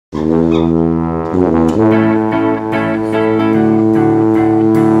Hello,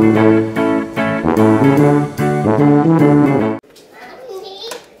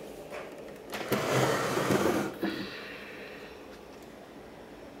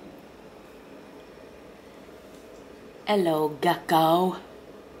 Gecko.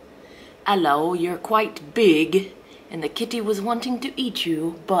 Hello, you're quite big, and the kitty was wanting to eat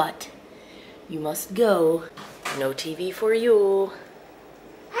you, but you must go. No TV for you.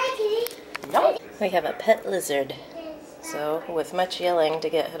 Hi, kitty. No. We have a pet lizard. So, with much yelling to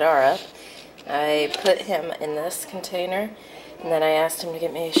get Hadar up, I put him in this container, and then I asked him to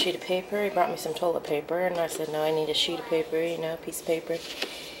get me a sheet of paper. He brought me some toilet paper, and I said, no, I need a sheet of paper, you know, a piece of paper.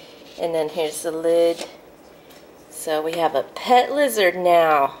 And then here's the lid. So we have a pet lizard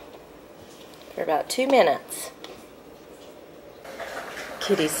now for about 2 minutes.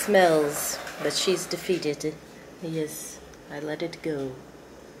 Kitty smells, but she's defeated. Yes, I let it go.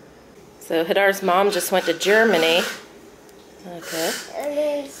 So Hadar's mom just went to Germany. Okay.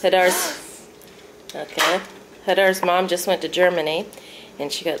 Hadar's mom just went to Germany,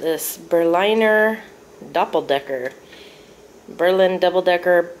 and she got this Berliner Doppeldecker, Berlin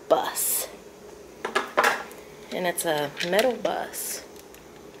double-decker bus. And it's a metal bus.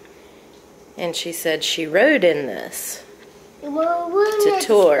 And she said she rode in this to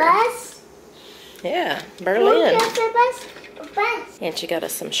tour. Bus? Yeah, Berlin. Bus? And she got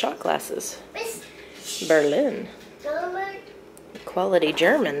us some shot glasses. Bus. Berlin. Quality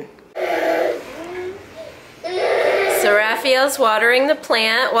German. So Raphael's watering the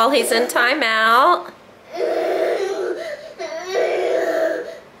plant while he's in timeout.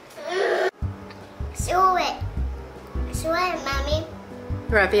 Show it. Show it, Mommy.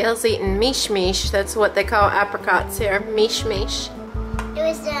 Raphael's eating mish-mish. That's what they call apricots here. Mish-mish. There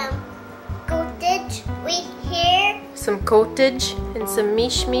was cottage right here. Some cottage and some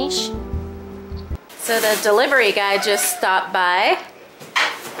mish-mish. So the delivery guy just stopped by.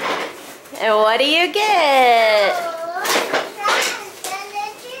 And what do you get?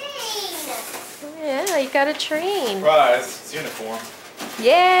 Yeah, you got a train. Surprise, it's uniform.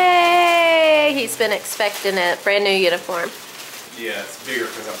 Yay! He's been expecting a brand new uniform. Yeah, it's bigger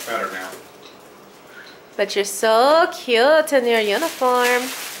because I'm fatter now. But you're so cute in your uniform.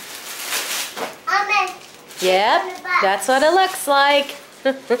 Yep, that's what it looks like.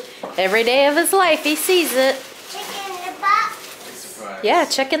 Every day of his life he sees it. Check in the box. Big surprise. Yeah,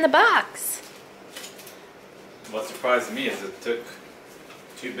 check in the box. What surprised me is it took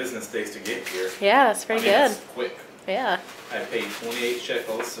 2 business days to get here. Yeah, that's pretty good. It's quick. Yeah. I paid 28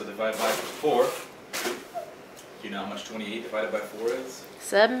 shekels, so divide by 4. Do you know how much 28 divided by 4 is?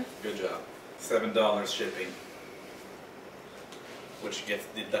 7. Good job. $7 shipping, which gets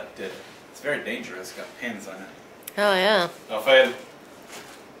deducted. It's very dangerous. Got pins on it. Oh yeah. Rafael,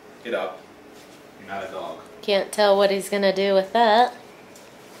 get up. You're not a dog. Can't tell what he's gonna do with that.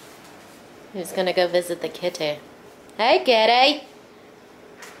 He's gonna go visit the kitty. Hey, kitty.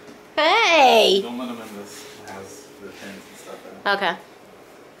 Hey. Don't let him in this. It has the pins and stuff in it. Okay.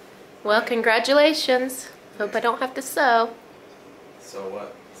 Well, congratulations. Hope I don't have to sew. So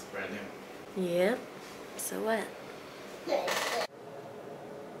what? It's brand new. Yep. So what?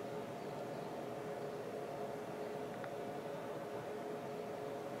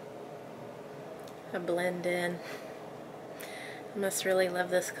 I blend in. I must really love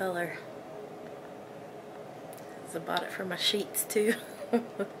this color. I bought it for my sheets too.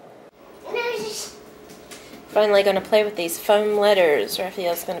 Finally gonna play with these foam letters.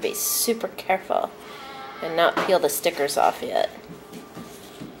 Raphael's gonna be super careful and not peel the stickers off yet.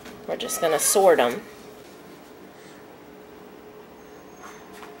 We're just gonna sort them.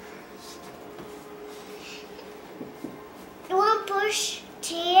 You want to push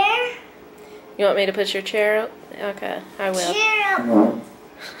chair? You want me to push your chair up? Okay, I will. Chair up.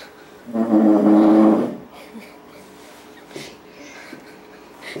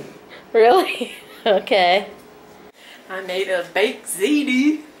 Really? Okay. I made a baked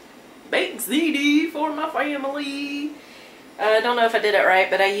ziti. Baked ziti for my family. I don't know if I did it right,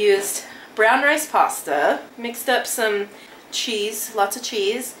 but I used brown rice pasta, mixed up some cheese, lots of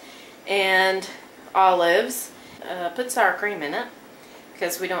cheese, and olives. Put sour cream in it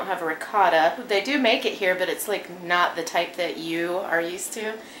because we don't have a ricotta. They do make it here, but it's like not the type that you are used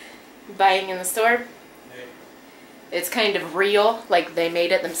to buying in the store. It's kind of real, like they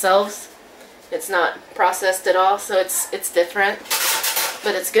made it themselves. It's not processed at all, so it's different.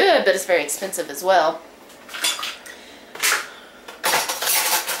 But it's good, but it's very expensive as well.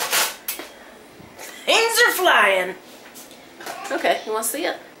 Things are flying! Okay, you want to see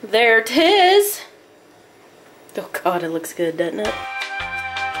it? There it is! Oh god, it looks good, doesn't it?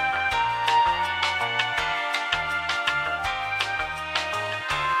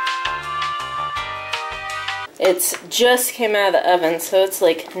 It's just came out of the oven, so it's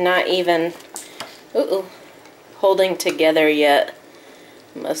like not even holding together yet,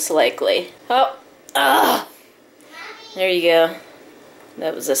 most likely. Oh, there you go.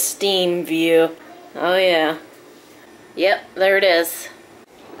 That was a steam view. Oh yeah. Yep, there it is.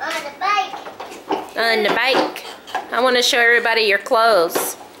 On the bike. On the bike. I want to show everybody your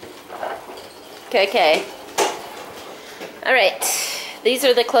clothes. Okay. Alright. These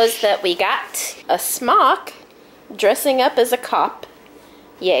are the clothes that we got. A smock. Dressing up as a cop.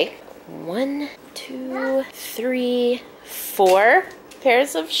 Yay. 1, 2, 3, 4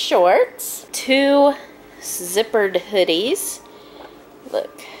 pairs of shorts. 2 zippered hoodies.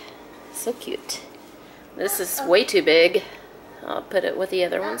 Look. So cute. This is way too big. I'll put it with the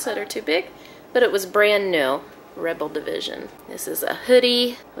other ones that are too big. But it was brand new. Rebel Division. This is a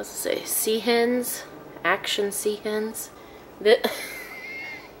hoodie. What's it say? Sea hens. Action sea hens.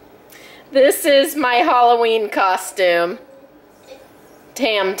 This is my Halloween costume.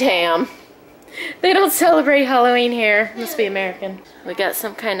 Tam Tam. They don't celebrate Halloween here. Must be American. We got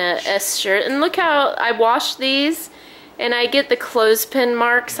some kind of S shirt. And look how I washed these and I get the clothespin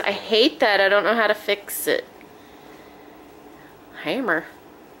marks. I hate that. I don't know how to fix it. Hammer.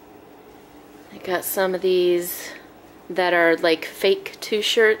 I got some of these that are like fake 2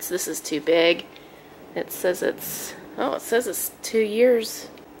 shirts. This is too big. It says it's, oh, it says it's 2 years.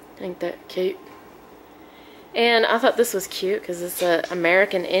 Ain't that cute? And I thought this was cute because it's an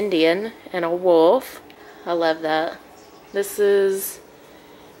American Indian and a wolf. I love that. This is,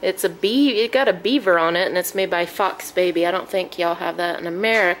 it's a it got a beaver on it and it's made by Fox Baby. I don't think y'all have that in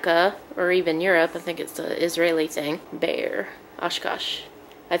America or even Europe. I think it's an Israeli thing. Bear. Oshkosh.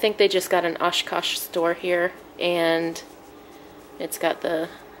 I think they just got an Oshkosh store here, and it's got the,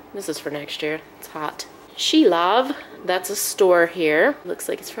 this is for next year, it's hot. FoolyLiving, that's a store here. Looks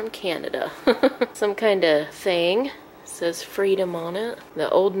like it's from Canada. Some kind of thing. It says freedom on it. The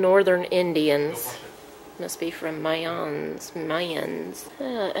old northern Indians. Must be from Mayans.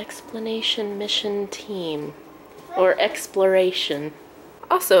 Explanation mission team. Or exploration.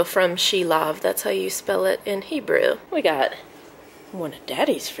 Also from FoolyLiving, that's how you spell it in Hebrew. We got one of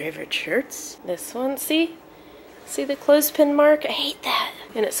Daddy's favorite shirts. This one, see? See the clothespin mark? I hate that.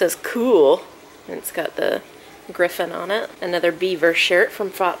 And it says cool. And it's got the griffin on it. Another beaver shirt from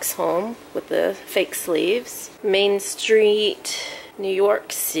Fox Home with the fake sleeves. Main Street, New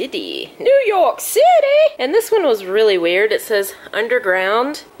York City. New York City! And this one was really weird. It says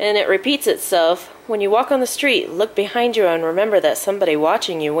underground, and it repeats itself. When you walk on the street, look behind you and remember that somebody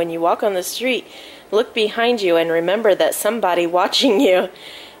watching you. When you walk on the street, look behind you and remember that somebody watching you.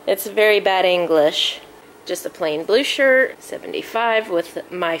 It's very bad English. Just a plain blue shirt, $75,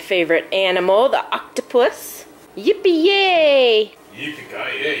 with my favorite animal, the octopus. Yippee-yay!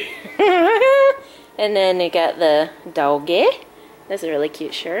 Yippee-ki-yay! And then you got the doggy. That's a really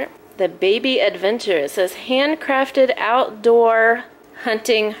cute shirt. The Baby Adventure. It says handcrafted outdoor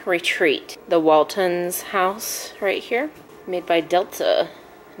hunting retreat. The Walton's house right here. Made by Delta.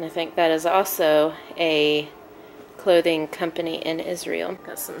 And I think that is also a clothing company in Israel.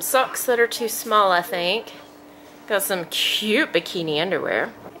 Got some socks that are too small, I think. Got some cute bikini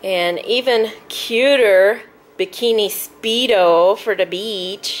underwear. And even cuter bikini Speedo for the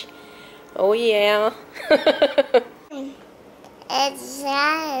beach. Oh yeah. It's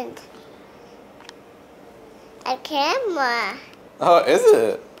not a camera. Oh, is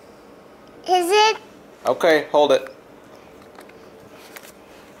it? Is it? Okay, hold it.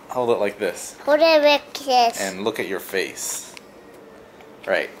 Hold it like this. Hold it like this. And look at your face.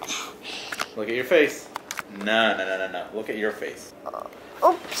 Right. Look at your face. No. Look at your face.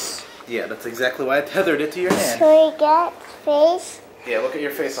 Oops. Yeah, that's exactly why I tethered it to your hand. So we got face. Yeah, look at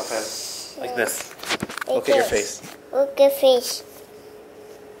your face, I'll have it. Like this. Look at your face. Look at face.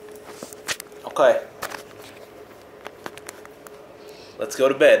 Okay. Let's go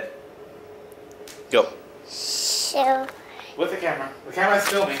to bed. Go. So. With the camera. The camera's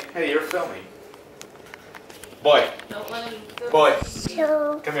filming. Hey, you're filming. Boy. Don't let him film. Boy.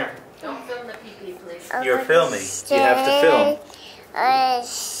 So. Come here. Don't film the pee-pee, please. You're filming. You have to film.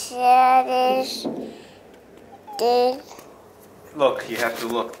 Look, you have to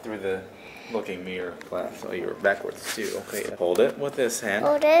look through the looking mirror glass. Oh, you're backwards too. Okay, hold it with this hand.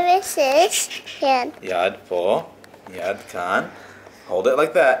 Hold it with this hand. Yad po. Yad kan. Hold it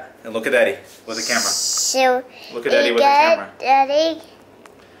like that. And look at Daddy with the camera. So. Look at Daddy with the camera. Daddy.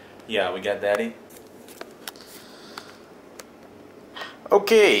 Yeah, we got Daddy.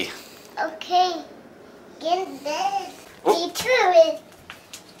 Okay. Okay. Get in bed. Oh. Be true.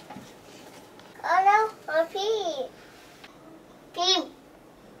 Oh no, I'll pee. Pee.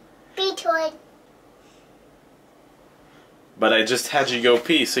 Pee toy. But I just had you go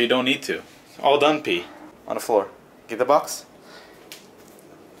pee, so you don't need to. All done pee. On the floor. Get the box.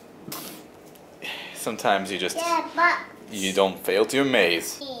 Sometimes you just... Yeah, but... You don't fail to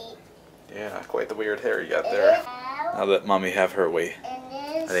amaze. Yeah, quite the weird hair you got there. I'll let Mommy have her way.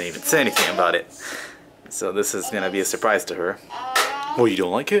 I didn't even say anything about it. So this is gonna be a surprise to her. Oh, you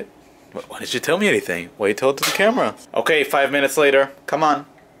don't like it? Why didn't you tell me anything? Why you told it to the camera? Okay, 5 minutes later. Come on.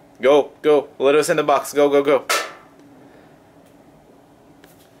 Go, go. Let us in the box. Go, go, go.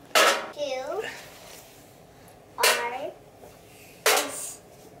 2 R S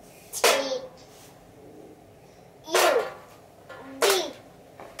T U D.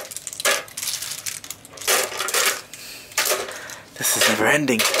 This is never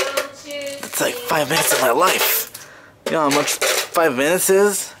ending. It's like 5 minutes of my life. You know how much 5 minutes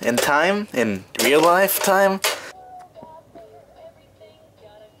is in time? In real life time?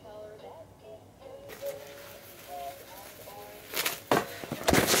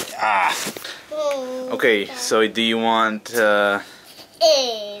 Ah. Okay, so do you want,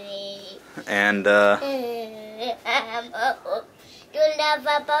 and, You love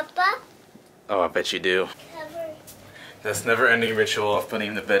Papa? oh, I bet you do. This never-ending ritual of putting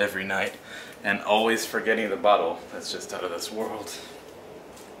him to bed every night and always forgetting the bottle. That's just out of this world.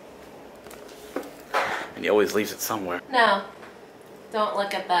 And he always leaves it somewhere. No, don't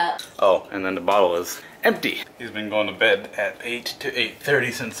look at that. Oh, and then the bottle is empty. He's been going to bed at 8 to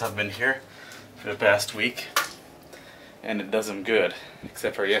 8:30 since I've been here for the past week. And it does him good,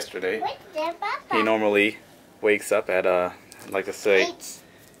 except for yesterday. What's there, Papa? He normally wakes up at, like I say,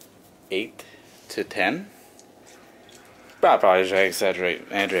 8 to 10. Probably should I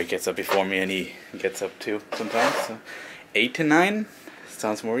exaggerate. Andrea gets up before me and he gets up too sometimes. So 8 to 9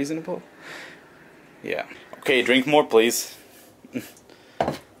 sounds more reasonable. Yeah. Okay, drink more please. You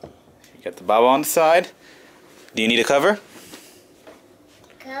got the bottle on the side. Do you need a cover?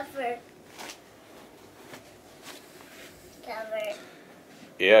 Cover. Cover.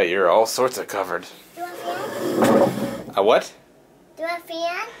 Yeah, you're all sorts of covered. Do a fan? A what? Do a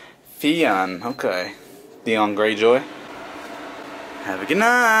fan? Theon, okay. Theon Greyjoy. Have a good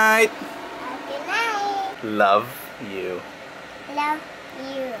night. Have a good night. Love you. Love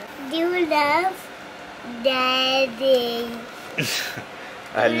you. Do you love Daddy?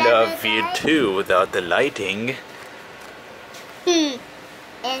 I love you too without the lighting. And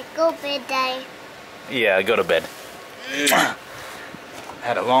go bed time. Yeah, go to bed.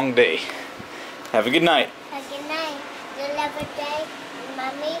 Had a long day. Have a good night. Have a good night. Do you love a day?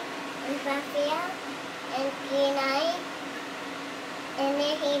 Mommy and Rafael and good night. And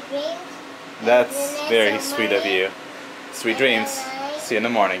then he dreams. That's very sweet of you. Sweet dreams. See you in the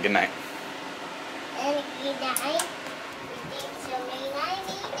morning. Good night. And good night.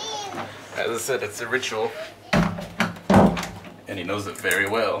 As I said, it's a ritual. And he knows it very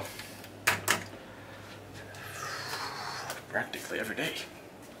well. Practically every day.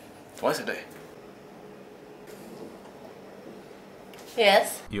 Twice a day.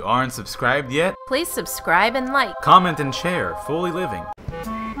 Yes. You aren't subscribed yet? Please subscribe and like. Comment and share. Fully Living.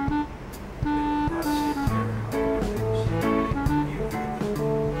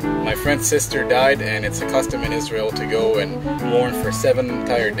 My friend's sister died, and it's a custom in Israel to go and mourn for 7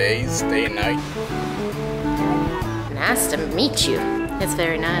 entire days, day and night. Nice to meet you. It's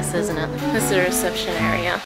very nice, isn't it? This is the reception area.